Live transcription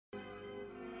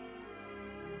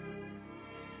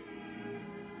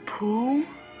Pooh,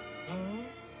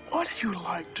 what do you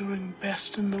like doing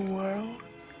best in the world?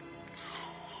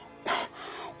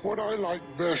 What I like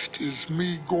best is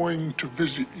me going to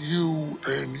visit you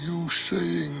and you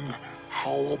saying,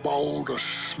 how about a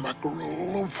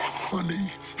smackerel of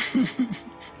honey?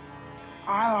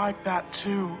 I like that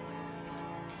too.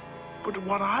 But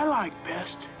what I like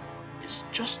best is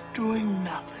just doing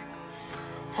nothing.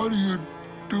 How do you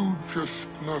do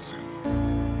just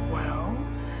nothing? Well,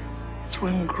 it's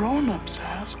when grown-ups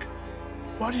ask,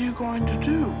 what are you going to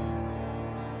do?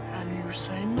 And you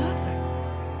say nothing.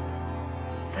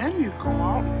 Then you go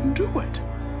out and do it.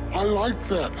 I like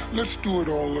that. Let's do it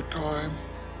all the time.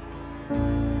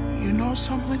 You know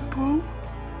something, Pooh?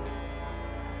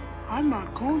 I'm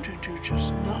not going to do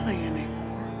just nothing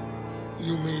anymore.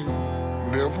 You mean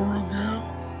never again?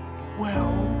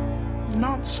 Well,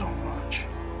 not so much.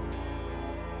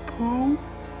 Pooh,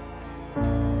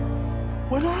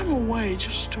 when I'm away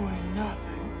just doing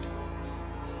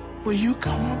nothing, will you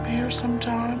come up here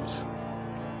sometimes?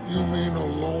 You mean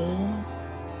alone?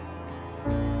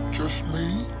 Just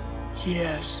me?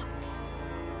 Yes.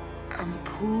 And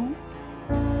Pooh,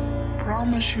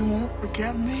 promise you won't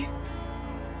forget me?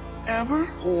 Ever?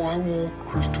 Oh, I won't,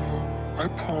 Christopher. I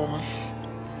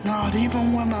promise. Not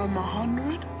even when I'm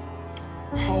 100?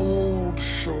 How old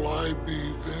shall I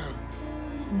be then?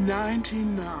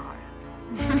 99.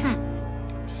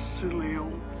 Silly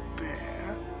old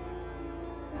bear.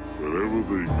 Wherever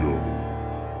they go,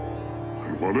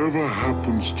 and whatever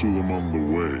happens to them on the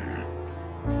way,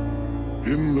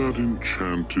 in that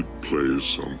enchanted place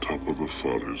on top of the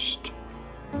forest,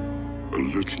 a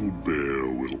little bear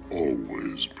will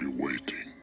always be waiting.